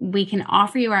can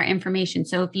offer you our information.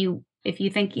 So if you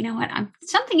think,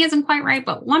 something isn't quite right,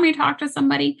 but let me talk to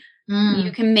somebody,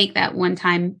 you can make that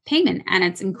one-time payment, and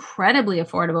it's incredibly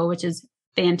affordable, which is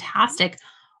fantastic.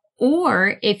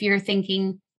 Or if you're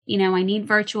thinking, I need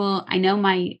virtual, I know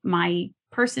my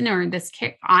person or this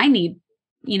care, I need,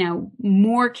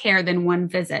 more care than one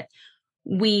visit.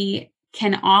 We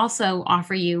can also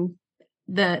offer you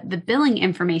the billing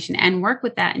information and work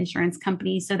with that insurance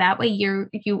company. So that way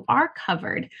you are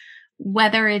covered,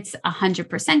 whether it's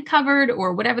 100% covered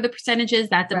or whatever the percentage is,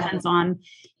 that depends on,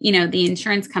 the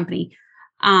insurance company,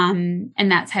 and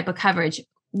that type of coverage.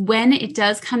 When it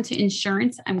does come to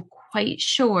insurance, I'm quite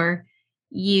sure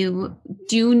you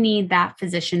do need that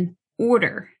physician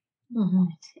order. Mm-hmm.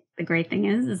 The great thing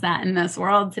is that in this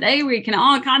world today, we can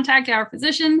all contact our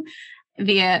physician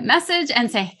via message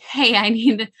and say, hey,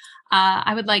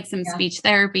 I would like some speech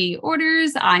therapy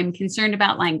orders. I'm concerned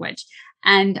about language.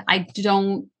 And I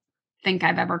don't think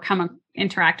I've ever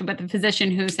interacted with a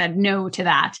physician who said no to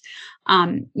that.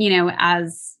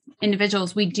 As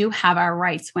individuals, we do have our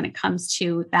rights when it comes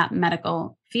to that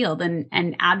medical field,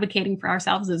 and advocating for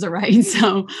ourselves is a right.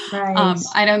 So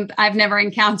I've never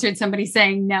encountered somebody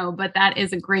saying no, but that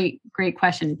is a great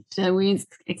question. Do we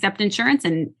accept insurance?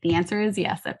 And the answer is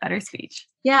yes at Better Speech.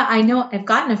 Yeah, I know I've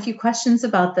gotten a few questions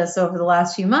about this over the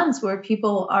last few months where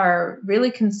people are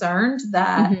really concerned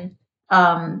that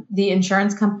the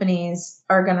insurance companies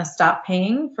are going to stop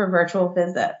paying for virtual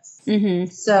visits.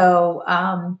 Mm-hmm. So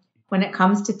when it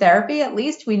comes to therapy, at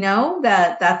least we know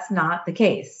that that's not the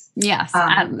case. Yes,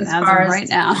 as far as right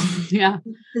now. Yeah.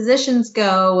 Physicians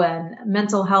go and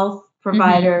mental health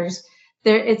providers,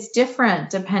 it's different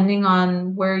depending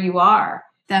on where you are.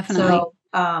 Definitely.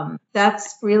 So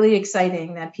that's really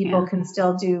exciting that people can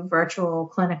still do virtual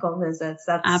clinical visits.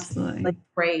 That's absolutely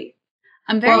great.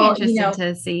 I'm very interested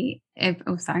to see if,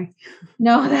 sorry.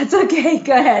 No, that's okay.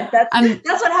 Go ahead. That's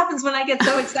what happens when I get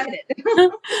so excited.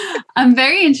 I'm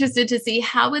very interested to see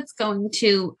how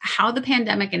the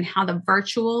pandemic and how the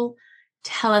virtual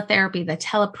teletherapy, the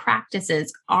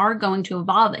telepractices are going to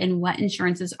evolve, and what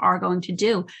insurances are going to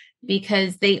do,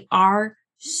 because they are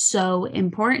so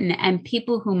important. And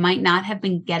people who might not have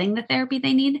been getting the therapy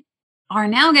they need are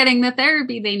now getting the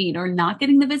therapy they need, or not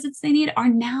getting the visits they need are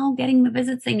now getting the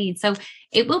visits they need. So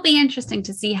it will be interesting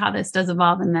to see how this does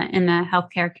evolve in the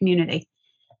healthcare community.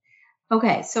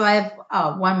 Okay. So I have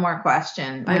one more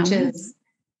question, which is,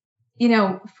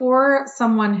 for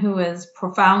someone who is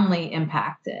profoundly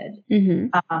impacted,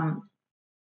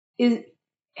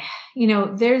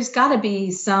 there's got to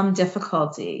be some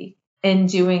difficulty in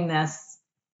doing this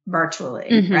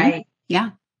virtually, right? Yeah.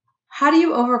 How do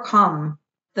you overcome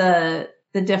the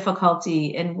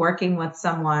difficulty in working with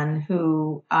someone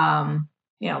who,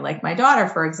 like my daughter,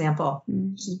 for example,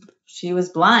 she was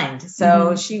blind,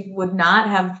 so she would not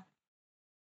have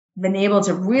been able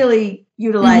to really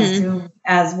utilize Zoom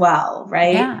as well,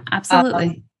 right? Yeah,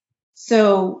 absolutely.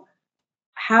 So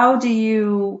how do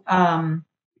you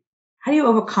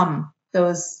overcome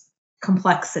those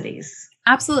complexities?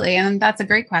 Absolutely. And that's a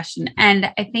great question. And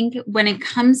I think when it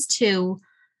comes to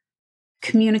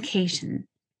communication,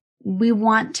 we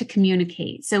want to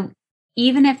communicate. So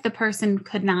even if the person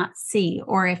could not see,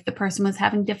 or if the person was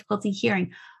having difficulty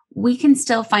hearing, we can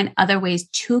still find other ways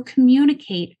to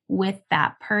communicate with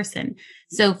that person.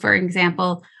 So for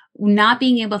example, not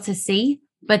being able to see,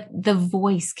 but the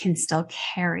voice can still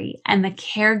carry, and the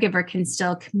caregiver can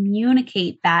still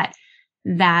communicate that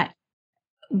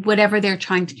whatever they're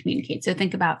trying to communicate. So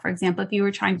think about, for example, if you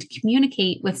were trying to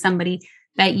communicate with somebody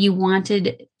that you were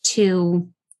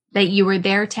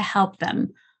there to help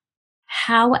them,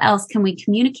 how else can we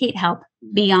communicate help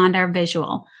beyond our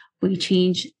visual? We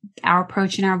change our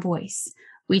approach in our voice.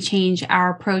 We change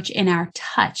our approach in our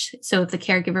touch. So if the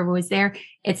caregiver was there,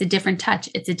 it's a different touch.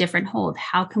 It's a different hold.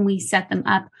 How can we set them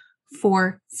up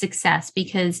for success?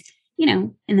 Because,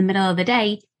 in the middle of the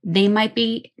day, they might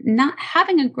be not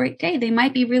having a great day. They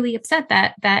might be really upset,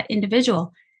 that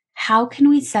individual. How can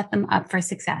we set them up for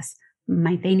success?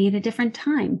 Might they need a different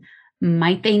time?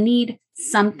 Might they need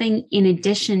something in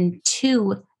addition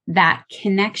to that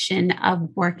connection of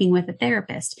working with a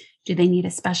therapist? Do they need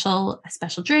a special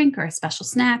drink or a special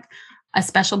snack, a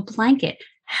special blanket?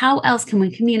 How else can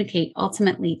we communicate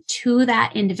ultimately to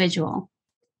that individual?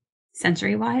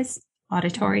 Sensory wise,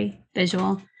 auditory,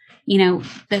 visual,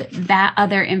 that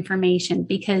other information,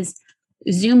 because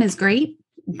Zoom is great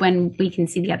when we can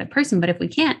see the other person, but if we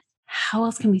can't, how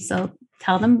else can we still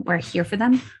tell them we're here for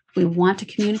them? We want to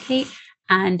communicate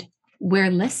and we're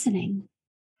listening.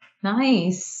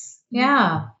 Nice.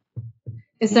 Yeah.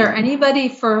 Is there anybody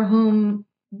for whom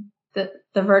the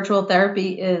virtual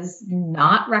therapy is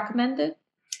not recommended?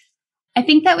 I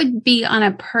think that would be on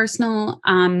a personal,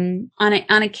 on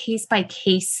a case by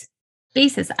case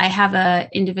basis. I have an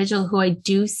individual who I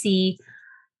do see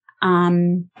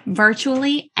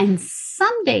virtually, and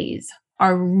some days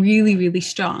are really, really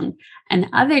strong, and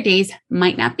other days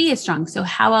might not be as strong. So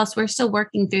how else? We're still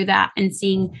working through that and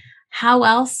seeing how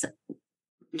else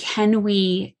can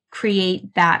we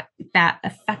create that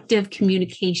effective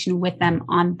communication with them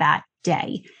on that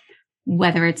day,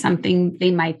 whether it's something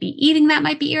they might be eating that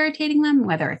might be irritating them,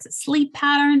 whether it's a sleep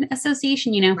pattern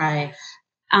association, Right.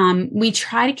 We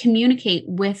try to communicate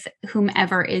with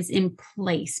whomever is in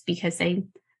place, because the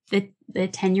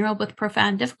 10-year-old with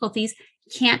profound difficulties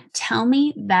can't tell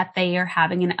me that they are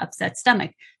having an upset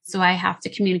stomach. So I have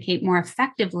to communicate more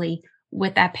effectively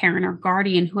with that parent or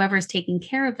guardian, whoever's taking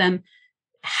care of them.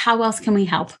 How else can we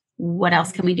help? What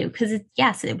else can we do? Because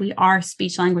yes, we are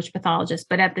speech language pathologists,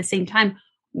 but at the same time,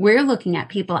 we're looking at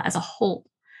people as a whole.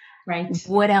 Right.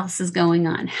 What else is going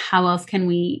on? How else can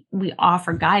we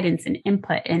offer guidance and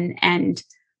input and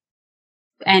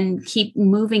keep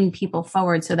moving people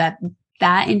forward so that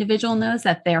individual knows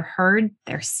that they're heard,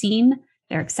 they're seen,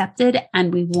 they're accepted,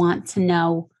 and we want to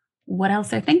know what else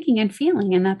they're thinking and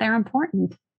feeling, and that they're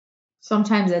important.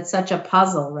 Sometimes it's such a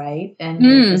puzzle, right? And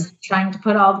you're just trying to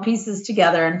put all the pieces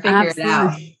together and figure it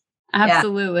out.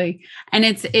 Absolutely. Yeah. And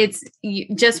it's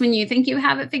just when you think you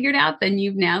have it figured out, then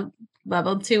you've now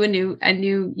leveled to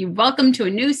you welcome to a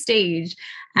new stage.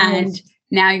 Nice. And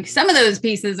now some of those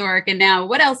pieces work. And now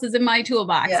what else is in my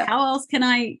toolbox? Yeah. How else can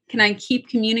I keep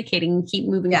communicating and keep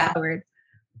moving forward?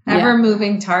 Ever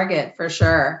moving target for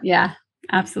sure. Yeah.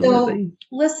 Absolutely. So,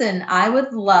 listen, I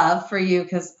would love for you,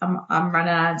 because I'm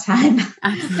running out of time.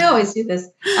 I always do this.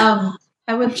 I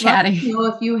would love to know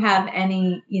if you have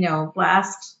any,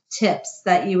 last tips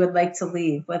that you would like to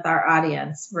leave with our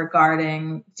audience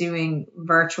regarding doing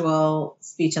virtual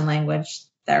speech and language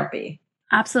therapy.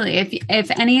 Absolutely.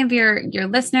 If any of your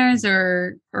listeners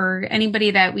or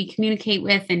anybody that we communicate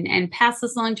with and pass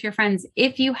this along to your friends,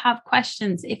 if you have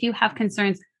questions, if you have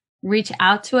concerns, reach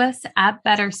out to us at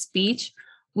Better Speech.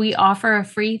 We offer a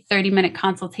free 30-minute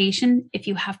consultation. If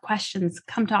you have questions,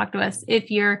 come talk to us.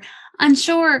 If you're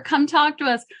unsure, come talk to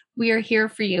us. We are here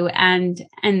for you. And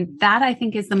that, I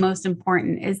think, is the most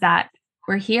important, is that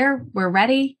we're here, we're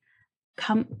ready.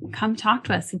 Come talk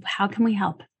to us. How can we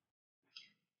help?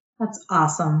 That's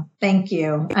awesome. Thank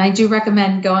you. I do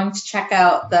recommend going to check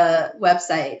out the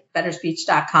website,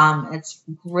 betterspeech.com. It's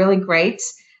really great.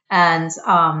 And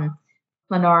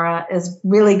Lenora is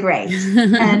really great.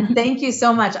 And thank you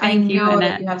so much. I know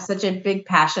that you have such a big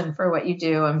passion for what you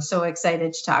do. I'm so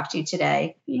excited to talk to you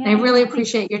today. Yeah, I really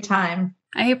appreciate your time.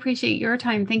 I appreciate your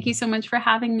time. Thank you so much for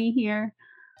having me here.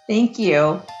 Thank you.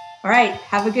 All right.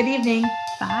 Have a good evening.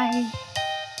 Bye.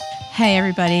 Hey,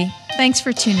 everybody. Thanks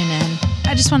for tuning in.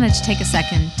 I just wanted to take a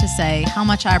second to say how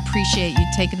much I appreciate you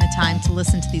taking the time to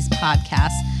listen to these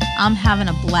podcasts. I'm having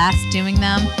a blast doing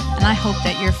them, and I hope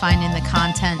that you're finding the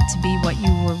content to be what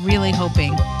you were really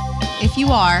hoping. If you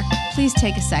are, please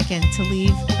take a second to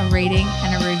leave a rating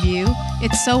and a review.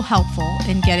 It's so helpful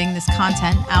in getting this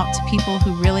content out to people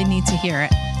who really need to hear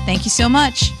it. Thank you so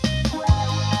much.